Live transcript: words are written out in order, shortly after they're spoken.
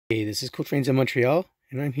Hey, this is Cool Trains in Montreal,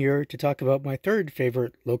 and I'm here to talk about my third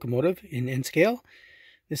favorite locomotive in N Scale.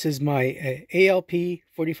 This is my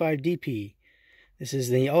ALP45DP. This is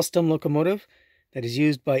the Alstom locomotive that is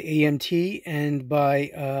used by AMT and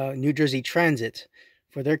by New Jersey Transit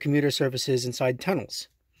for their commuter services inside tunnels.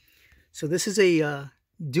 So this is a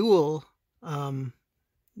dual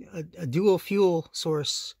fuel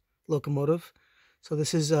source locomotive. So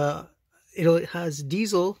this is it has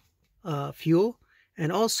diesel fuel, and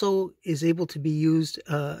also is able to be used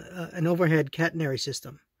an overhead catenary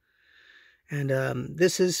system. And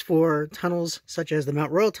this is for tunnels such as the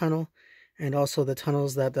Mount Royal Tunnel, and also the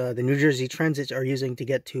tunnels that the New Jersey Transit are using to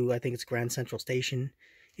get to, I think it's Grand Central Station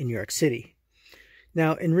in New York City.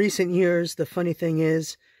 Now, in recent years, the funny thing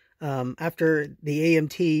is, after the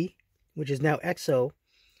AMT, which is now EXO,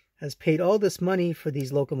 has paid all this money for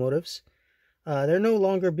these locomotives, they're no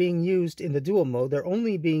longer being used in the dual mode. They're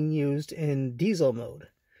only being used in diesel mode.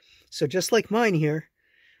 So just like mine here,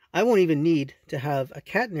 I won't even need to have a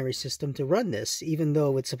catenary system to run this, even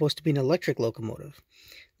though it's supposed to be an electric locomotive.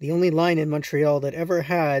 The only line in Montreal that ever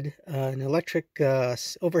had an electric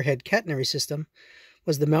overhead catenary system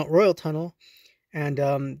was the Mount Royal Tunnel,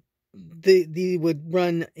 and they would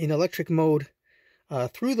run in electric mode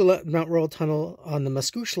through the Mount Royal Tunnel on the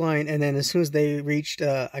Mascouche line, and then as soon as they reached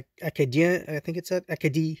Acadien, I think it's at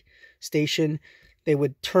Acadie station, they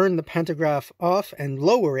would turn the Pantagraph off and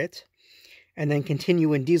lower it, and then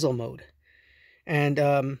continue in diesel mode. And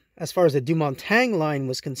as far as the Deux-Montagnes line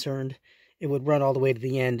was concerned, it would run all the way to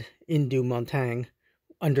the end in Deux-Montagnes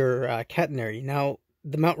under catenary. Now,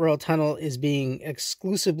 the Mount Royal Tunnel is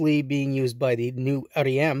exclusively being used by the new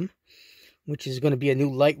REM, which is going to be a new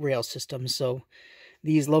light rail system. So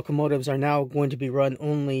these locomotives are now going to be run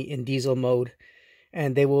only in diesel mode,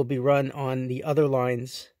 and they will be run on the other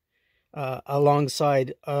lines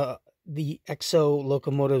alongside the EXO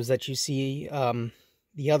locomotives that you see,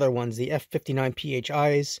 the other ones, the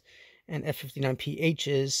F59PHIs and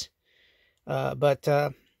F59PHs.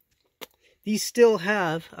 But these still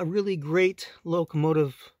have a really great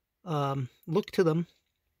locomotive look to them.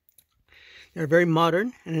 They're very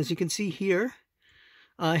modern, and as you can see here,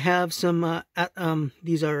 I have some,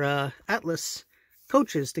 these are Atlas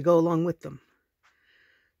coaches to go along with them.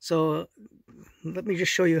 So let me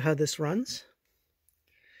just show you how this runs.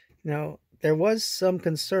 Now, there was some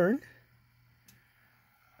concern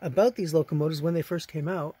about these locomotives when they first came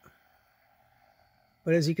out,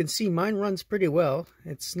 but as you can see, mine runs pretty well.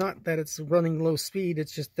 It's not that it's running low speed,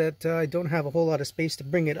 it's just that I don't have a whole lot of space to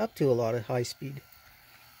bring it up to a lot of high speed.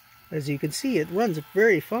 As you can see, it runs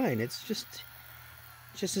very fine. It's just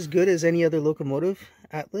as good as any other locomotive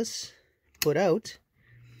Atlas put out.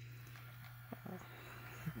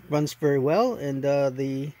 Runs very well, and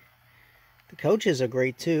the coaches are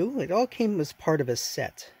great too. It all came as part of a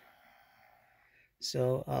set,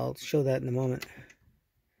 so I'll show that in a moment.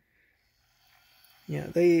 Yeah,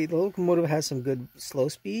 the locomotive has some good slow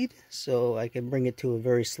speed, so I can bring it to a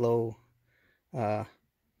very slow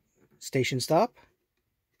station stop.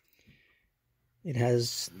 It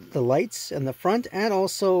has the lights in the front, and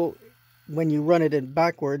also when you run it in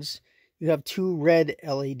backwards, you have two red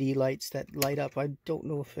LED lights that light up. I don't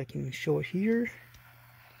know if I can show it here.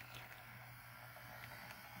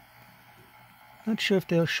 Not sure if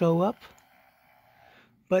they'll show up,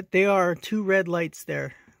 but there are two red lights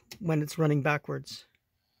there when it's running backwards.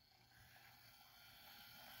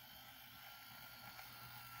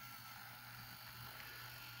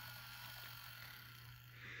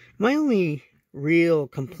 My only real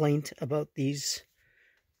complaint about these,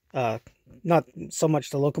 not so much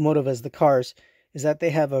the locomotive as the cars, is that they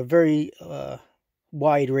have a very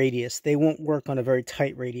wide radius. They won't work on a very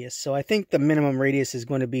tight radius. So I think the minimum radius is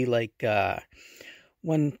going to be like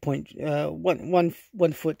 1 foot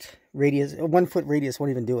radius. 1 foot radius won't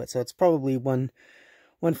even do it. So it's probably 1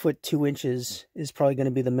 foot 2 inches is probably going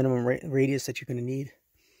to be the minimum radius that you're going to need.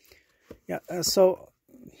 Yeah. So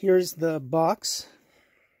here's the box.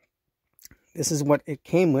 This is what it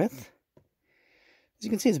came with. As you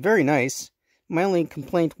can see, it's very nice. My only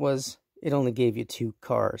complaint was it only gave you 2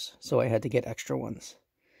 cars, so I had to get extra ones.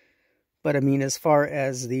 But I mean, as far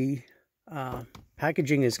as the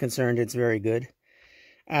packaging is concerned, it's very good.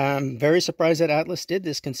 I'm very surprised that Atlas did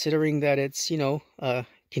this, considering that it's, you know,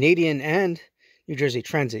 Canadian and New Jersey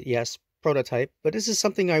Transit. Yes, prototype, but this is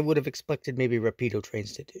something I would have expected maybe Rapido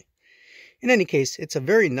Trains to do. In any case, it's a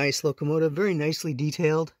very nice locomotive, very nicely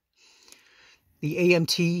detailed. The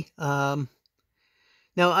AMT,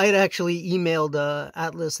 now I had actually emailed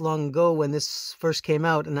Atlas long ago when this first came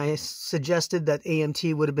out, and I suggested that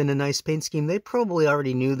AMT would have been a nice paint scheme. They probably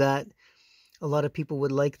already knew that. A lot of people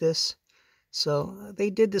would like this. So they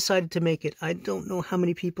did decide to make it. I don't know how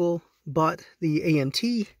many people bought the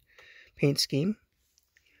AMT paint scheme.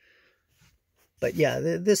 But yeah,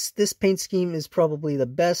 this paint scheme is probably the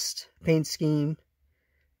best paint scheme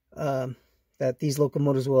that these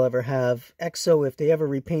locomotives will ever have. EXO, if they ever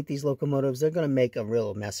repaint these locomotives, they're going to make a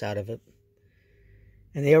real mess out of it.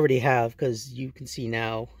 And they already have, because you can see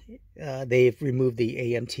now they've removed the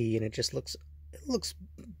AMT and it just looks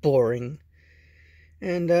boring.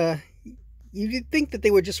 And you'd think that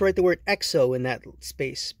they would just write the word EXO in that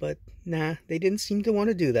space, but nah, they didn't seem to want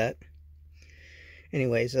to do that.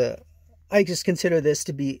 Anyways, I just consider this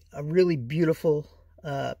to be a really beautiful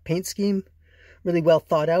paint scheme, really well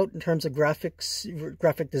thought out in terms of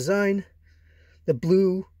graphic design. The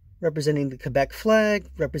blue representing the Quebec flag,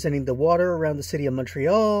 representing the water around the city of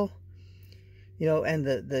Montreal, you know, and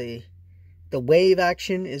the wave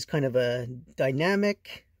action is kind of a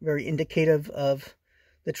dynamic, very indicative of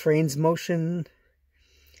the train's motion.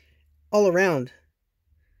 All around,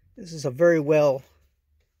 this is a very well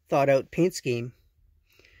thought out paint scheme.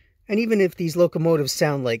 And even if these locomotives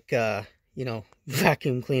sound like, you know,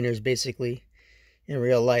 vacuum cleaners, basically, in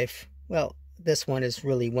real life, well, this one is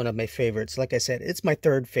really one of my favorites. Like I said, it's my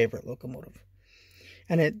third favorite locomotive.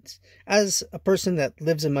 And it's, as a person that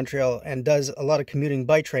lives in Montreal and does a lot of commuting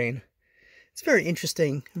by train, it's very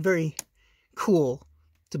interesting, very cool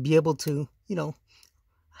to be able to, you know,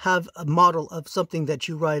 have a model of something that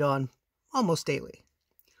you ride on almost daily.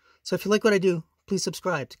 So if you like what I do, please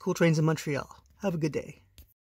subscribe to Cool Trains in Montreal. Have a good day.